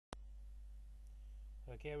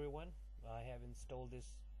Okay everyone, I have installed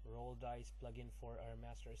this roll dice plugin for our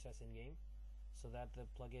Master Assassin game, so that the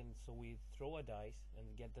plugin, so we throw a dice and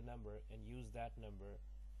get the number and use that number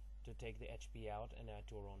to take the HP out and add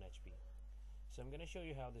to our own HP. So I'm going to show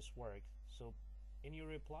you how this works. So in your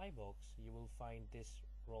reply box you will find this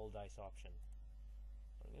roll dice option.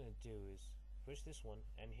 What I'm going to do is push this one,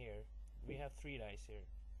 and here we have 3 dice here.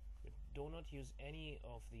 But do not use any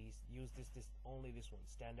of these. Use only this one,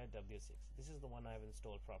 standard W6. This is the one I have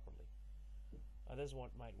installed properly. Others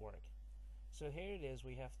might work. So here it is.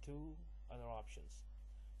 We have 2 other options.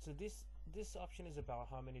 So this option is about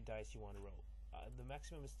how many dice you want to roll. The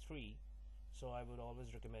maximum is 3, so I would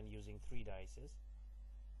always recommend using 3 dice.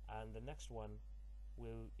 And the next one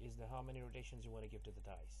is the how many rotations you want to give to the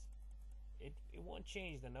dice. It won't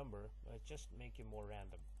change the number, but just make it more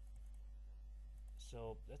random.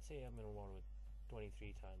 So let's say I'm going to roll it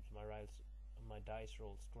 23 times. My dice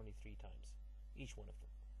rolls 23 times, each one of them.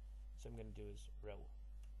 So I'm going to do is roll.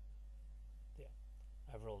 There,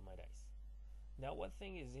 I've rolled my dice. Now one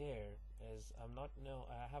thing is here is I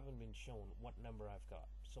haven't been shown what number I've got.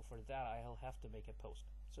 So for that I'll have to make a post.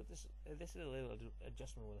 So this is a little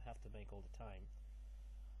adjustment we'll have to make all the time.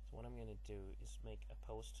 So what I'm going to do is make a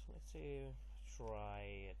post. Let's say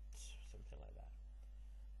try it, something like that.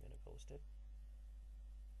 I'm going to post it.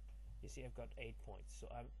 You see I've got 8 points, so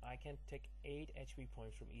I can take 8 HP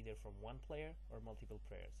points from either from one player or multiple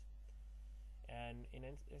players. And in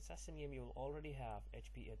an assassin game you will already have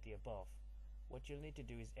HP at the above. What you'll need to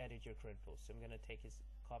do is edit your current post. So I'm going to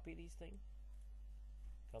copy these things,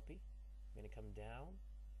 copy. I'm going to come down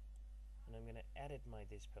and I'm going to edit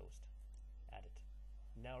this post. Add it.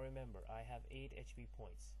 Now remember, I have 8 HP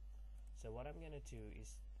points. So what I'm going to do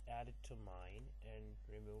is add it to mine and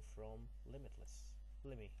remove from limitless.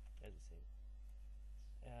 Limmy, as we say.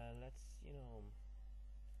 And let's,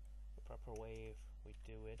 the proper way we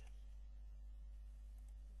do it.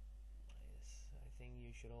 I think you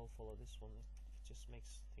should all follow this one. It just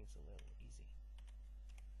makes things a little easy.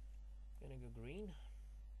 I'm gonna go green,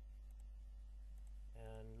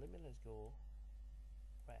 and let's go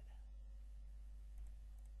red.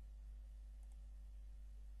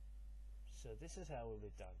 So this is how it will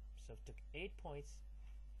be done. So it took 8 points,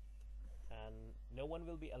 and no one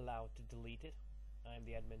will be allowed to delete it. I'm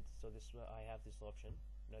the admin, so I have this option.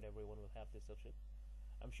 Not everyone will have this option.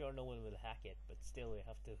 I'm sure no one will hack it, but still we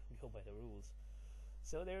have to go by the rules.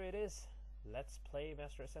 So there it is. Let's play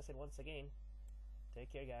Master Assassin once again.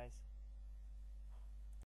 Take care, guys.